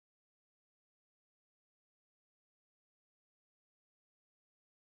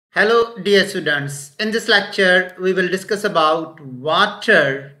Hello dear students, in this lecture we will discuss about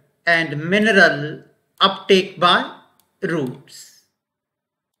water and mineral uptake by roots.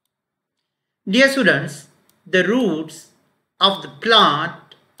 Dear students, the roots of the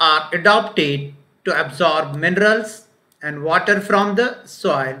plant are adapted to absorb minerals and water from the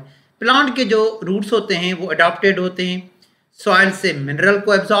soil. Plant के जो roots होते हैं वो adopted होते हैं soil से mineral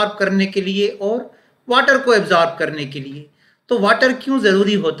को absorb करने के लिए और वाटर को एब्जॉर्ब करने के लिए। तो वाटर क्यों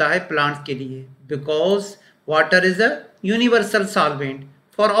ज़रूरी होता है प्लांट्स के लिए? Because water is a universal solvent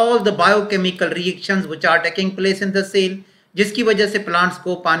for all the biochemical reactions which are taking place in the cell, जिसकी वजह से प्लांट्स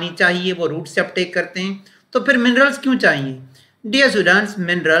को पानी चाहिए, वो रूट से अपटेक करते हैं। तो फिर मिनरल्स क्यों चाहिए? Dear students,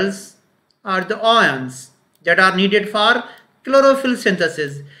 minerals are the ions that are needed for chlorophyll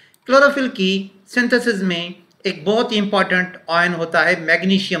synthesis. Chlorophyll की सिंथेसिस में एक बहुत ही इंपॉर्टेंट आयन होता है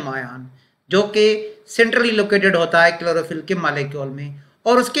मैग्नीशियम आयन, जो कि सेंट्रली लोकेटेड होता है क्लोरोफिल के मॉलिक्यूल में।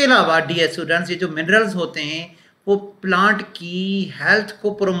 और उसके अलावा डियर स्टूडेंट्स, ये जो मिनरल्स होते हैं वो प्लांट की हेल्थ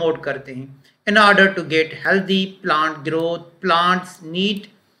को प्रोमोट करते हैं। In order to get healthy plant growth, plants need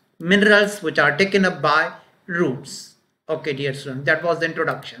minerals which are taken up by roots. Okay dear students, that was the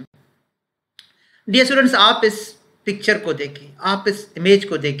introduction. Dear students, आप इस पिक्चर को देखें, आप इस इमेज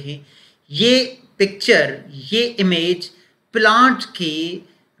को देखें। ये पिक्चर, ये इमेज प्लांट की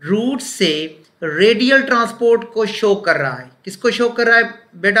रूट से रेडियल ट्रांसपोर्ट को शो कर रहा है। किसको शो कर रहा है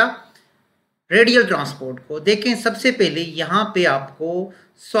बेटा? रेडियल ट्रांसपोर्ट को। देखें, सबसे पहले यहाँ पे आपको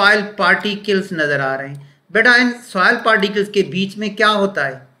सॉइल पार्टिकल्स नजर आ रहे हैं। बेटा, इन सॉइल पार्टिकल्स के बीच में क्या होता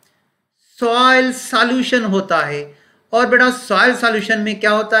है? सॉइल सॉल्यूशन होता है। और बेटा, सॉइल सॉल्यूशन में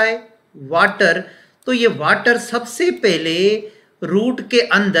क्या होता है? वाटर। तो ये वाटर सबसे पहले रूट के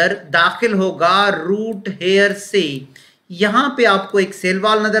अंदर दाखिल होगा रूट हेयर से। यहाँ पे आपको एक सेल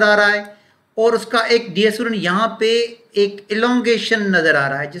वॉल नजर आ रहा है और उसका एक डियर स्टूडेंट यहाँ पे एक इलोंगेशन नजर आ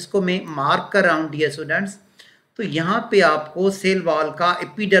रहा है, जिसको मैं मार्क कर रहा हूँ डियर स्टूडेंट्स। तो यहाँ पे आपको सेल वॉल का,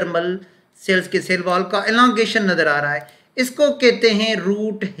 एपिडर्मल सेल्स के सेल वॉल का इलोंगेशन नजर आ रहा है। इसको कहते हैं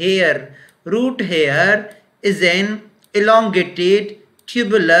root hair. Root here is an elongated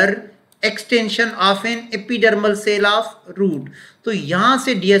tubular extension of N epidermal cell of root. तो यहाँ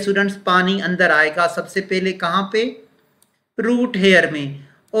से डियर स्टूडेंट्स पानी अंदर आएगा सबसे पहले कहाँ पे? रूट हेयर में।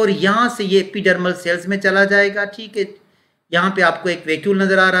 और यहाँ से ये एपिडर्मल सेल्स में चला जाएगा। ठीक है, यहाँ पे आपको एक वैक्यूल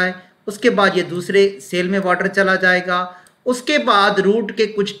नजर आ रहा है। उसके बाद ये दूसरे सेल में वाटर चला जाएगा। उसके बाद रूट के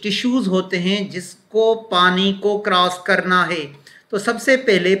कुछ टिश्यूज होते हैं जिसको पानी को क्रॉस करना है। तो सबसे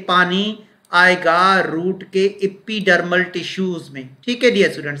पहले पानी आएगा रूट के एपिडर्मल टिश्यूज में। ठीक है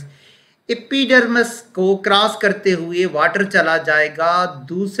डियर स्टूडेंट्स, एपिडर्मिस को क्रॉस करते हुए वाटर चला जाएगा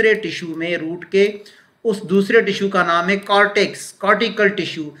दूसरे टिश्यू में रूट के। उस दूसरे टिश्यू का नाम है कॉर्टेक्स, कॉर्टिकल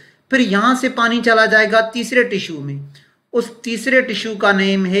टिश्यू। फिर यहाँ से पानी चला जाएगा तीसरे टिश्यू में। उस तीसरे टिश्यू का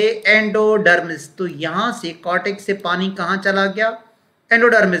नेम है एंडोडर्मिस। तो यहाँ से कॉर्टेक्स से पानी कहाँ चला गया?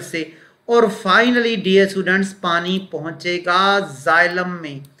 एंडोडर्मिस से। और फाइनली डियर स्टूडेंट्स, पानी पहुँचेगा जाइलम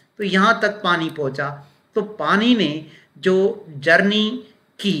में। तो यहाँ तक पानी पहुँचा। तो पानी ने जो जर्नी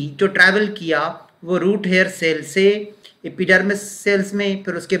की, जो ट्रैवल किया, वो रूट हेयर सेल से एपिडर्मिस सेल्स में,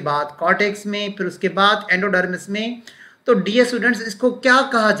 फिर उसके बाद कॉर्टेक्स में, फिर उसके बाद एंडोडर्मिस में। तो डियर स्टूडेंट्स, इसको क्या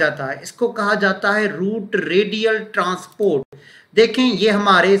कहा जाता है? इसको कहा जाता है रूट रेडियल ट्रांसपोर्ट। देखें, ये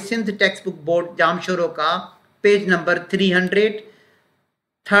हमारे सिंथ टेक्स्ट बुक बोर्ड जामशोरों का पेज नंबर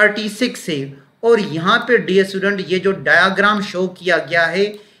 336 है। और यहाँ पे डियर स्टूडेंट ये जो डायग्राम शो किया गया है,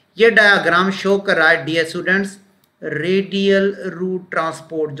 ये डायग्राम शो कर रहा है dear students radial root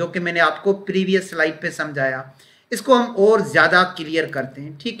transport, जो कि मैंने आपको प्रीवियस स्लाइड पे समझाया। इसको हम और ज्यादा क्लियर करते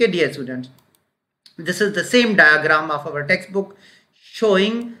हैं। ठीक है dear students, this is the same diagram of our text book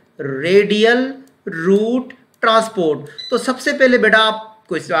showing radial root transport. तो सबसे पहले बेटा आप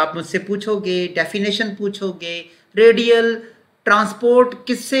मुझसे पूछोगे, डेफिनेशन पूछोगे, रेडियल ट्रांसपोर्ट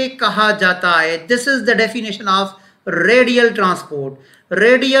किससे कहा जाता है? This is the definition of radial transport.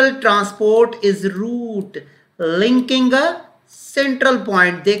 Radial transport is root linking a central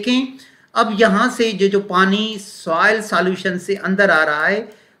point. देखें, अब यहाँ से जो पानी सॉइल सॉल्यूशन से अंदर आ रहा है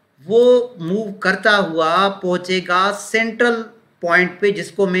वो मूव करता हुआ पहुँचेगा सेंट्रल पॉइंट पे,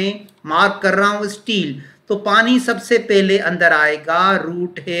 जिसको मैं मार्क कर रहा हूँ स्टील। तो पानी सबसे पहले अंदर आएगा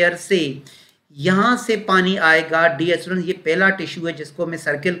रूट हेयर से। यहाँ से पानी आएगा डियर स्टूडेंट्स, ये पहला टिश्यू है जिसको मैं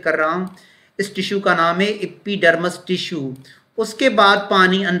सर्किल कर रहा हूँ। इस टिश्यू का नाम है एपिडर्मस टिश्यू। उसके बाद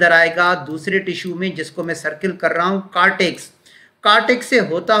पानी अंदर आएगा दूसरे टिश्यू में जिसको मैं सर्किल कर रहा हूँ कॉर्टेक्स। कॉर्टेक्स से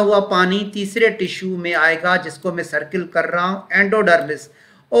होता हुआ पानी तीसरे टिश्यू में आएगा जिसको मैं सर्किल कर रहा हूँ एंडोडर्मिस।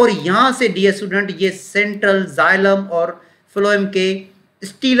 और यहाँ से डियर स्टूडेंट ये सेंट्रल जाइलम और फ्लोएम के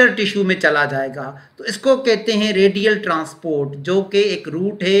स्टीलर टिश्यू में चला जाएगा। तो इसको कहते हैं रेडियल ट्रांसपोर्ट, जो कि एक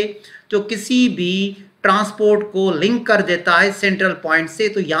रूट है जो किसी भी ट्रांसपोर्ट को लिंक कर देता है सेंट्रल पॉइंट से।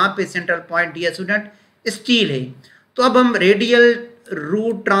 तो यहाँ पे central point dear student steel है। तो अब हम रेडियल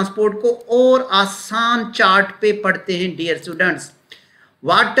रूट ट्रांसपोर्ट को और आसान चार्ट पे पढ़ते हैं डियर स्टूडेंट्स।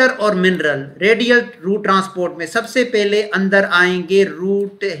 वाटर और मिनरल रेडियल रूट ट्रांसपोर्ट में सबसे पहले अंदर आएंगे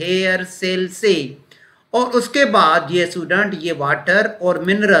रूट हेयर सेल से, और उसके बाद ये स्टूडेंट ये वाटर और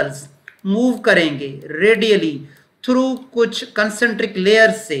मिनरल्स मूव करेंगे रेडियली थ्रू कुछ कंसेंट्रिक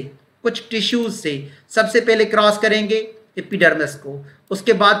लेयर्स से, कुछ टिश्यूज से। सबसे पहले क्रॉस करेंगे एपिडर्मिस को,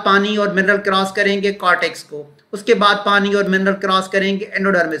 उसके बाद पानी और मिनरल क्रॉस करेंगे कॉर्टेक्स को, उसके बाद पानी और मिनरल क्रॉस करेंगे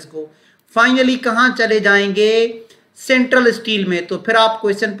एंडोडर्मिस को। फाइनली कहाँ चले जाएंगे? सेंट्रल स्टील में। तो फिर आप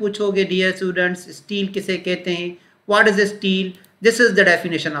क्वेश्चन पूछोगे डियर स्टूडेंट्स, स्टील किसे कहते हैं? What is steel? This is the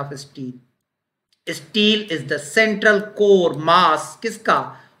definition of steel. Steel is the central core मास किसका?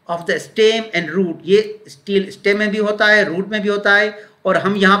 Of the stem and root. ये स्टील स्टेम में भी होता है, रूट में भी होता है, और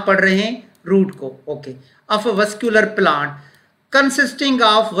हम यहाँ पढ़ रहे हैं रूट को। Okay, of a vascular plant consisting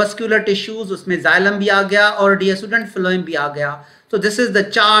of vascular tissues, उसमें जाइलम भी आ गया और डियर स्टूडेंट फ्लोएम भी आ गया। तो this is the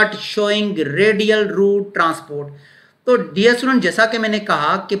chart showing radial root transport. तो डियर स्टूडेंट, जैसा कि मैंने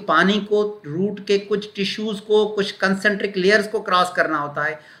कहा कि पानी को रूट के कुछ टिश्यूज को, कुछ कंसेंट्रिक लेयर्स को क्रॉस करना होता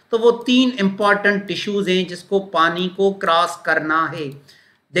है। तो वो 3 इंपॉर्टेंट टिश्यूज हैं जिसको पानी को क्रॉस करना है।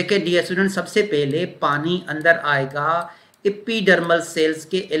 देखिए डियर स्टूडेंट, सबसे पहले पानी अंदर आएगा एपिडर्मल सेल्स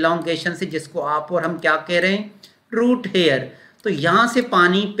के एलोंगेशन से, जिसको आप और हम क्या कह रहे हैं? Root hair. तो यहाँ से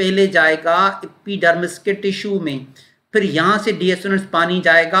पानी पहले जाएगा एपिडर्मिस के टिश्यू में, फिर यहाँ से डियर स्टूडेंट्स पानी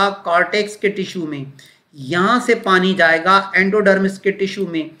जाएगा कॉर्टेक्स के टिश्यू में, यहाँ से पानी जाएगा एंडोडर्मिस के टिश्यू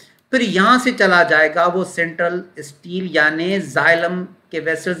में, फिर यहाँ से चला जाएगा वो सेंट्रल स्टील यानी जाइलम के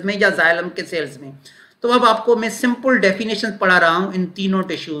वेसल्स में या जाइलम के सेल्स में। तो अब आपको मैं सिंपल डेफिनेशन पढ़ा रहा हूँ इन तीनों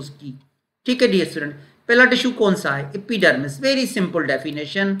टिश्यूज की। ठीक है डियर स्टूडेंट, पहला टिश्यू कौन सा है? Epidermis. Very simple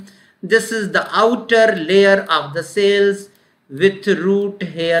definition, this is the outer layer of the sales with root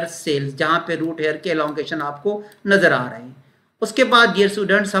hair cells, जहाँ पे रूट हेयर के एलोंगेशन आपको नजर आ रहे हैं। उसके बाद डियर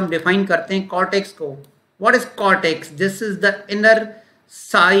स्टूडेंट्स हम डिफाइन करते हैं कॉर्टेक्स को। What is cortex? This is the inner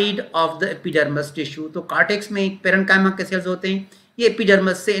side of the epidermis tissue. तो कॉर्टेक्स में एक पेरेन्काइमा के सेल्स होते हैं, ये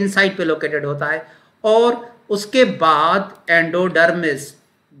एपिडर्मिस से इनसाइड पे लोकेटेड होता है। और उसके बाद endodermis,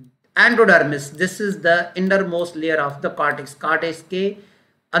 endodermis this is the inner most layer of the cortex. Cortex के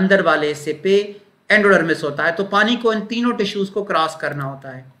अंदर वाले हिस्से पे एंडोडर्मिस होता है। तो पानी को इन तीनों टिश्यूज को क्रॉस करना होता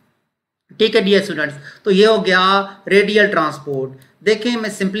है। ठीक है डियर स्टूडेंट्स, तो ये हो गया रेडियल ट्रांसपोर्ट। देखें मैं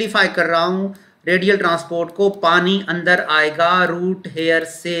सिंप्लीफाई कर रहा हूँ रेडियल ट्रांसपोर्ट को। पानी अंदर आएगा रूट हेयर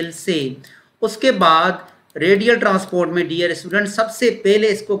सेल से, उसके बाद रेडियल ट्रांसपोर्ट में डियर स्टूडेंट सबसे पहले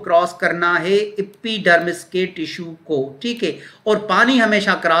इसको क्रॉस करना है एपिडर्मिस के टिश्यू को। ठीक है, और पानी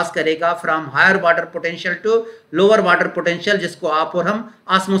हमेशा क्रॉस करेगा from higher water potential to lower water potential, जिसको आप और हम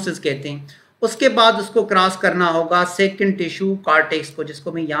ऑस्मोसिस कहते हैं। उसके बाद उसको क्रॉस करना होगा सेकंड टिश्यू कॉर्टेक्स को,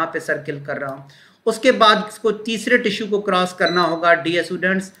 जिसको मैं यहाँ पे सर्किल कर रहा हूँ। उसके बाद इसको तीसरे टिश्यू को क्रॉस करना होगा डियर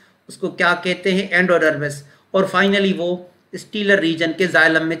स्टूडेंट्स, उसको क्या कहते हैं? एंडोडर्मिस। और फाइनली वो स्टीलर रीजन के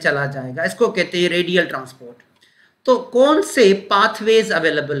जाइलम में चला जाएगा। इसको कहते हैं रेडियल ट्रांसपोर्ट। तो कौन से पाथवेज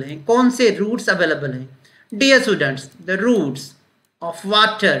अवेलेबल हैं, कौन से रूट्स अवेलेबल हैं? Dear students, the roots of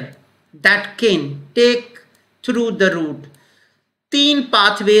water that can take through the root. 3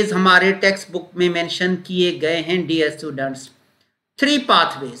 pathways हमारे टेक्स्ट बुक में मेंशन किए गए हैं dear students. 3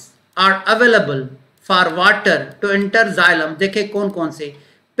 pathways are available for water to enter xylem. देखें कौन कौन से।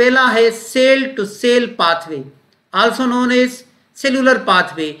 पहला है cell to cell pathway, also known as cellular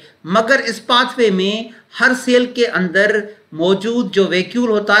pathway. मगर इस पाथवे में हर सेल के अंदर मौजूद जो वैक्यूल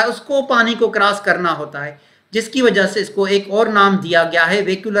होता है उसको पानी को क्रॉस करना होता है, जिसकी वजह से इसको एक और नाम दिया गया है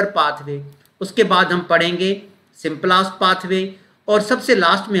वैक्यूलर पाथवे। उसके बाद हम पढ़ेंगे सिंप्लास्ट पाथवे और सबसे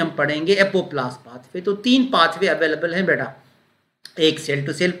लास्ट में हम पढ़ेंगे एपोप्लास्ट पाथवे। तो 3 पाथवे अवेलेबल हैं बेटा, एक cell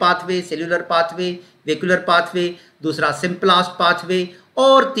to cell pathway, cellular pathway, vacuolar pathway, दूसरा सिंप्लास्ट पाथवे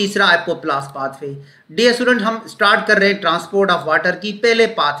और तीसरा एपोप्लास्ट पाथवे। डियर स्टूडेंट, हम स्टार्ट कर रहे हैं ट्रांसपोर्ट ऑफ वाटर की पहले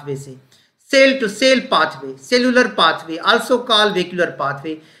पाथवे से। Cell to cell pathway, cellular pathway, also called vacuolar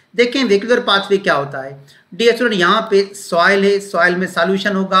pathway. देखें वैक्यूलर पाथवे क्या होता है डियर स्टूडेंट। यहाँ पे सॉइल है, सॉइल में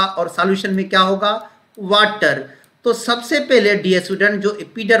सॉल्यूशन होगा और सॉल्यूशन में क्या होगा? वाटर। तो सबसे पहले डियर स्टूडेंट जो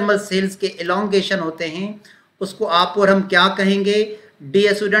एपिडर्मल सेल्स के एलोंगेशन होते हैं उसको आप और हम क्या कहेंगे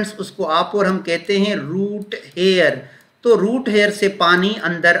डियर स्टूडेंट्स? उसको आप और हम कहते हैं रूट हेयर। तो रूट हेयर से पानी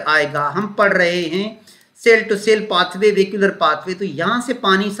अंदर आएगा। हम पढ़ रहे हैं cell to cell pathway, vacuolar pathway. तो यहाँ से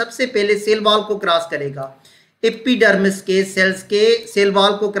पानी सबसे पहले सेल वॉल को क्रॉस करेगा, एपिडर्मिस के सेल्स के सेल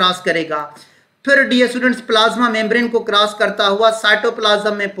वॉल को क्रॉस करेगा, फिर डियर स्टूडेंट्स प्लाज्मा मेम्ब्रेन को क्रॉस करता हुआ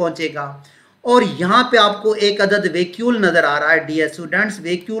साइटोप्लाज्म में पहुंचेगा। और यहाँ पे आपको एक अदद वैक्यूल नजर आ रहा है डियर स्टूडेंट्स,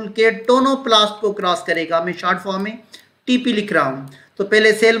 वैक्यूल के टोनोप्लास्ट को क्रॉस करेगा। मैं शॉर्ट फॉर्म में टीपी लिख रहा हूँ। तो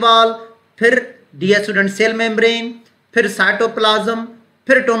पहले सेल वॉल, फिर डियर स्टूडेंट सेल मेम्ब्रेन, फिर साइटोप्लाज्म,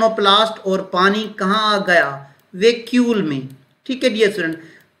 फिर टोनोप्लास्ट, और पानी कहाँ आ गया? वैक्यूल में। ठीक है डियर स्टूडेंट,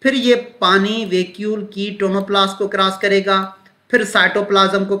 फिर ये पानी वैक्यूल की टोनोप्लास्ट को क्रॉस करेगा, फिर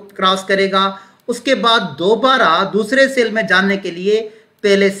साइटोप्लाज्म को क्रॉस करेगा। उसके बाद दोबारा दूसरे सेल में जाने के लिए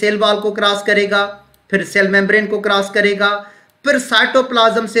पहले सेल वॉल को क्रॉस करेगा, फिर सेल मेम्ब्रेन को क्रॉस करेगा, फिर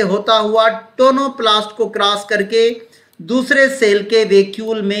साइटोप्लाज्म से होता हुआ टोनोप्लास्ट को क्रॉस करके दूसरे सेल के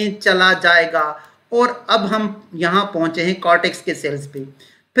वैक्यूल में चला जाएगा। और अब हम यहाँ पहुंचे हैं कॉर्टेक्स के सेल्स पे।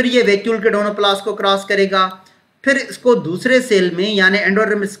 फिर ये वैक्यूल के टोनोप्लास्ट को क्रॉस करेगा, फिर इसको दूसरे सेल में यानी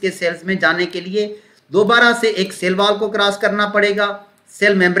एंडोडर्मिस के सेल्स में जाने के लिए दोबारा से एक सेल वॉल को क्रॉस करना पड़ेगा,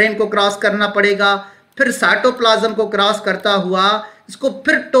 सेल मेम्ब्रेन को क्रॉस करना पड़ेगा, फिर साइटोप्लाज्म को क्रॉस करता हुआ इसको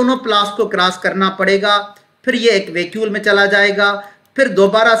फिर टोनोप्लास्ट को क्रॉस करना पड़ेगा, फिर ये एक वैक्यूल में चला जाएगा, फिर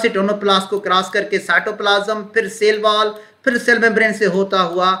दोबारा से टोनोप्लास्ट को क्रॉस करके साइटोप्लाज्म, फिर सेल वॉल, फिर सेल मेम्ब्रेन से होता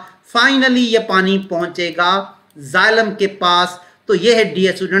हुआ फाइनली ये पानी पहुंचेगा जाइलम के पास। तो ये है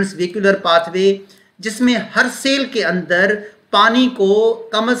डियर स्टूडेंट्स वैक्यूलर पाथवे, जिसमें हर सेल के अंदर पानी को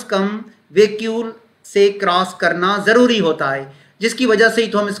कम से कम वैक्यूल से क्रॉस करना जरूरी होता है, जिसकी वजह से ही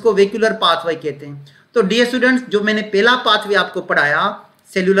तो हम इसको वैक्यूलर पाथवे कहते हैं। तो डियर स्टूडेंट्स, जो मैंने पहला पाथवे आपको पढ़ाया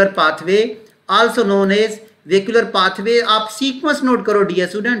cellular pathway also known as vacuolar pathway, आप सीक्वेंस नोट करो डियर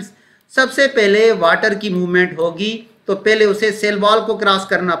स्टूडेंट्स। सबसे पहले वाटर की मूवमेंट होगी तो पहले उसे सेल वॉल को क्रॉस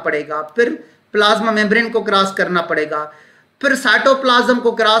करना पड़ेगा, फिर प्लाज्मा मेम्ब्रेन को क्रॉस करना पड़ेगा, फिर साइटोप्लाज्म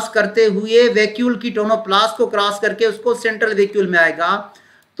को क्रॉस करते हुए वैक्यूल की टोनोप्लास्ट को क्रॉस करके उसको सेंट्रल वैक्यूल में आएगा।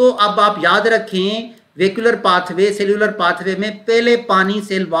 तो अब आप याद रखें वैक्यूलर पाथवे सेल्यूलर पाथवे में पहले पानी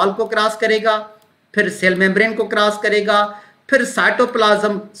सेल वॉल को क्रॉस करेगा, फिर सेल मेम्ब्रेन को क्रॉस करेगा, फिर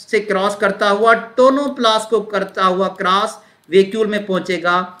साइटोप्लाज्म से क्रॉस करता हुआ टोनोप्लास्ट को करता हुआ क्रॉस वैक्यूल में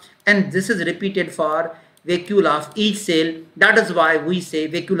पहुंचेगा। And this is repeated for vacuole of each cell, that is why we से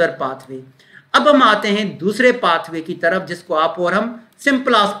वैक्यूलर पाथवे। अब हम आते हैं दूसरे पाथवे की तरफ, जिसको आप और हम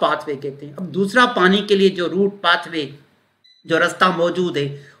सिंप्लास्ट पाथवे कहते हैं। अब दूसरा पानी के लिए जो रूट पाथवे जो रास्ता मौजूद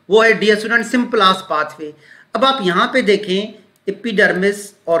है वो है डियर स्टूडेंट सिंप्लास्ट पाथवे। अब आप यहाँ पे देखें एपिडर्मिस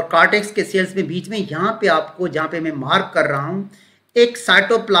और कॉर्टेक्स के सेल्स में बीच में यहाँ पे आपको, जहाँ पे मैं मार्क कर रहा हूँ, एक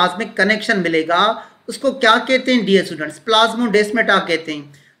साइटोप्लाज्मिक कनेक्शन मिलेगा। उसको क्या कहते हैं डियर स्टूडेंट्स? प्लाज्मोडेस्मेटा कहते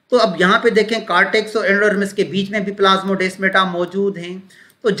हैं। तो अब यहाँ पे देखें कॉर्टेक्स और एंडोडर्मिस के बीच में भी प्लाज्मोडेस्मेटा मौजूद हैं।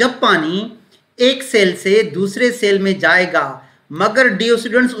 तो जब पानी एक सेल से दूसरे सेल में जाएगा, मगर डियर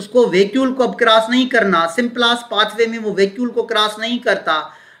स्टूडेंट्स उसको वैक्यूल को अब क्रॉस नहीं करना, सिंप्लास्ट पाथवे में वो वैक्यूल को क्रॉस नहीं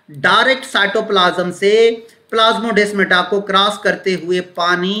करता, डायरेक्ट साइटोप्लाज्म से प्लाज्मोडेस्मेटा को क्रॉस करते हुए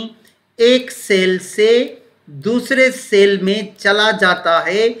पानी एक सेल से दूसरे सेल में चला जाता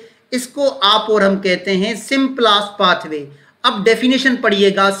है। इसको आप और हम कहते हैं सिंप्लास्ट पाथवे। अब डेफिनेशन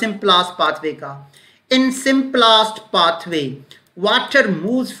पढ़िएगा सिंप्लास्ट पाथवे का। इन सिंप्लास्ट pathway water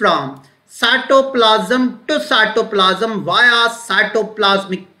moves from cytoplasm to cytoplasm via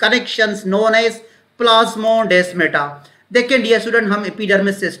cytoplasmic connections known as plasmodesmata। देखिए डियर स्टूडेंट, हम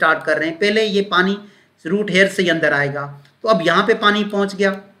एपिडर्मिस से स्टार्ट कर रहे हैं। पहले ये पानी रूट हेयर से ही अंदर आएगा, तो अब यहाँ पे पानी पहुँच गया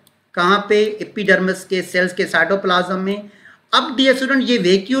कहाँ पे? एपिडर्मिस के सेल्स के साइटोप्लाज्म में। अब डियर स्टूडेंट ये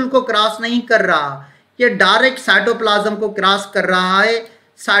वैक्यूल को क्रॉस नहीं कर रहा, ये डायरेक्ट साइटोप्लाज्म को क्रॉस कर रहा है।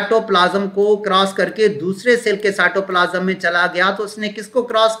 साइटोप्लाज्म को क्रॉस करके दूसरे सेल के साइटोप्लाज्म में चला गया। तो उसने किसको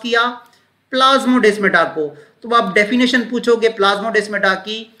क्रॉस किया? प्लाज्मोडेस्मेटा को। तो आप डेफिनेशन पूछोगे प्लाज्मोडेस्मेटा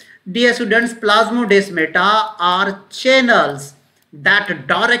की, dear students plasmodesmata our channels that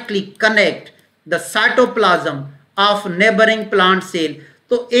directly connect the cytoplasm of neighbouring plant cell.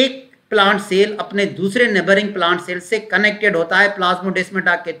 तो एक प्लांट सेल अपने दूसरे नेबरिंग प्लांट सेल से कनेक्टेड होता है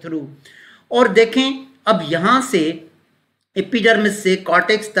प्लाज्मोडेस्मेटा के थ्रू। और देखें अब यहाँ से एपिडर्मिस से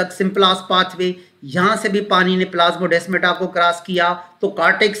कॉर्टेक्स तक सिंप्लास्ट पाथवे, यहाँ से भी पानी ने प्लाज्मोडेस्मेटा को क्रॉस किया, तो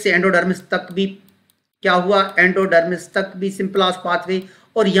कॉर्टेक्स से एंडोडर्मिस तक भी क्या हुआ? एंडोडर्मिस तक भी सिंप्लास्ट पाथवे,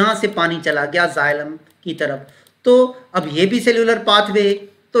 और यहाँ से पानी चला गया जाइलम की तरफ। तो अब ये भी सेल्यूलर पाथवे।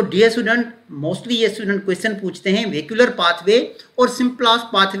 तो डियर स्टूडेंट, मोस्टली ये स्टूडेंट क्वेश्चन पूछते हैं वैक्यूलर पाथवे और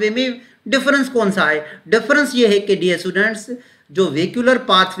सिंप्लास्ट पाथवे में डिफरेंस कौन सा है? डिफरेंस ये है कि डियर स्टूडेंट्स जो वैक्यूलर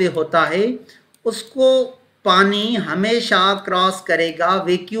पाथवे होता है उसको पानी हमेशा क्रॉस करेगा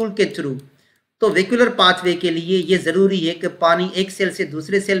वैक्यूल के थ्रू। तो वैक्यूलर पाथवे के लिए ये ज़रूरी है कि पानी एक सेल से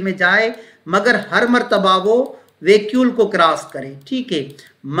दूसरे सेल में जाए, मगर हर मर्तबा वो वैक्यूल को क्रॉस करे, ठीक है।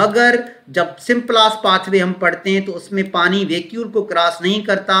 मगर जब सिंप्लास्ट पाथवे हम पढ़ते हैं तो उसमें पानी वैक्यूल को क्रॉस नहीं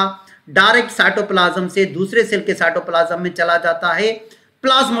करता, डायरेक्ट साइटोप्लाज्म से दूसरे सेल के साइटोप्लाज्म में चला जाता है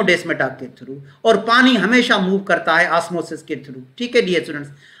प्लाज्मोडेस्माटा के थ्रू, और पानी हमेशा मूव करता है ऑस्मोसिस के थ्रू। ठीक है डियर स्टूडेंट्स,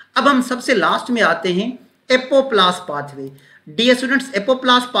 अब हम सबसे लास्ट में आते हैं apoplast pathway. Dear students,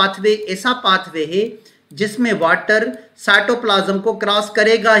 apoplast pathway ऐसा पाथवे है जिसमें वाटर साइटोप्लाज्म को क्रॉस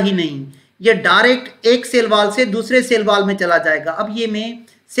करेगा ही नहीं, ये डायरेक्ट एक सेल वॉल से दूसरे सेल वॉल में चला जाएगा। अब ये मैं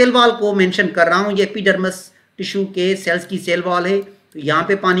सेल वॉल को मेंशन कर रहा हूँ, ये एपिडर्मिस टिश्यू के सेल्स की सेल वॉल है, तो यहाँ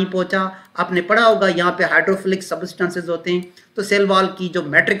पे पानी पहुंचा। आपने पढ़ा होगा यहाँ पे हाइड्रोफिलिक सब्सटेंसेस होते हैं, तो सेल वॉल की जो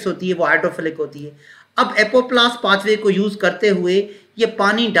मैट्रिक्स होती है वो हाइड्रोफिलिक होती है। अब एपोप्लास्ट पाथवे को यूज करते हुए ये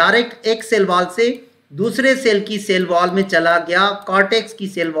पानी डायरेक्ट एक सेल वॉल से दूसरे सेल की सेल वॉल में चला गया, कॉर्टेक्स की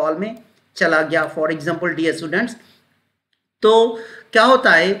सेल वॉल में चला गया। फॉर एग्जाम्पल डियर स्टूडेंट्स, तो क्या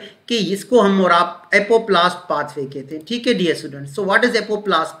होता है कि इसको हम और आप एपोप्लास्ट पाथवे कहते हैं। ठीक है dear students, so what is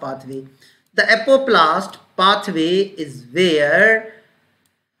apoplast pathway? The apoplast pathway is where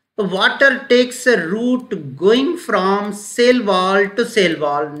the water takes a route going from cell wall to cell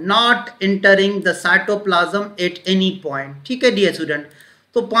wall, not entering the cytoplasm at any point. ठीक है dear student,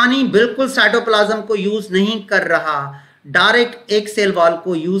 तो पानी बिल्कुल cytoplasm को use नहीं कर रहा, direct एक सेल वॉल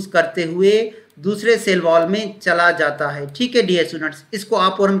को यूज करते हुए दूसरे सेल वॉल में चला जाता है। ठीक है डियर स्टूडेंट्स, इसको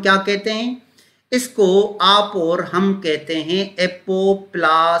आप और हम क्या कहते हैं? इसको आप और हम कहते हैं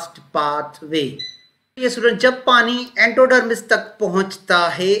एपोप्लास्ट पाथवे। ये स्टूडेंट, जब पानी एंडोडर्मिस तक पहुंचता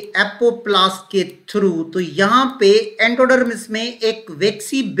है एपोप्लास्ट के थ्रू, तो यहाँ पे एंडोडर्मिस में एक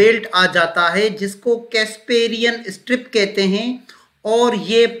वैक्सी बेल्ट आ जाता है जिसको कैस्पेरियन स्ट्रिप कहते हैं, और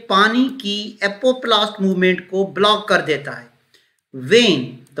ये पानी की एपोप्लास्ट मूवमेंट को ब्लॉक कर देता है। When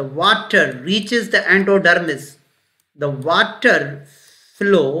the water reaches the endodermis, the water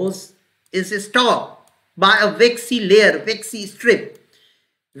flows is stopped by a waxy layer, waxy strip,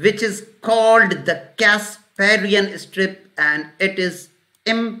 which is called the Casparian strip, and it is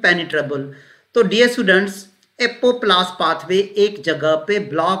impenetrable. तो डियर स्टूडेंट्स, एपोप्लास्ट पाथवे एक जगह पे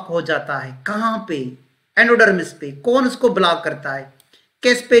block हो जाता है। कहाँ पे? Endodermis पे। कौन उसको ब्लॉक करता है?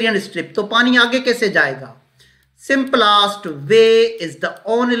 Casparian strip. तो पानी आगे कैसे जाएगा? Symplast way is the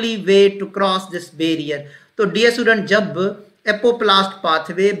only way to cross this barrier. तो डियर स्टूडेंट, जब एपोप्लास्ट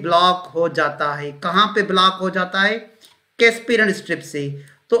पाथवे ब्लॉक हो जाता है, कहाँ पे ब्लॉक हो जाता है? कैस्पेरियन स्ट्रिप से।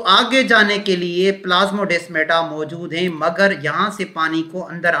 तो आगे जाने के लिए प्लाज्मोडेस्माटा मौजूद हैं, मगर यहाँ से पानी को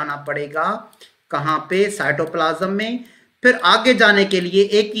अंदर आना पड़ेगा। कहाँ पे? साइटोप्लाज्म में। फिर आगे जाने के लिए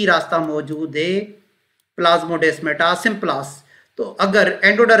एक ही रास्ता मौजूद है, प्लाज्मोडेस्माटा सिम्प्लास्ट। तो अगर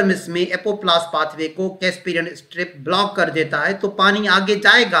एंडोडर्मिस में एपोप्लास्ट पाथवे को कैस्पेरियन स्ट्रिप ब्लॉक कर देता है तो पानी आगे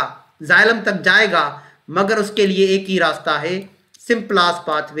जाएगा, जाइलम तक जाएगा, मगर उसके लिए एक ही रास्ता है, symplast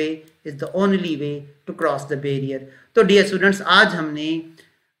pathway is the only way to cross the barrier. तो डियर स्टूडेंट्स, आज हमने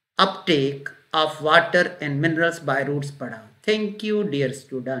Uptake of water and minerals by roots पढ़ा। Thank you dear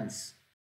students.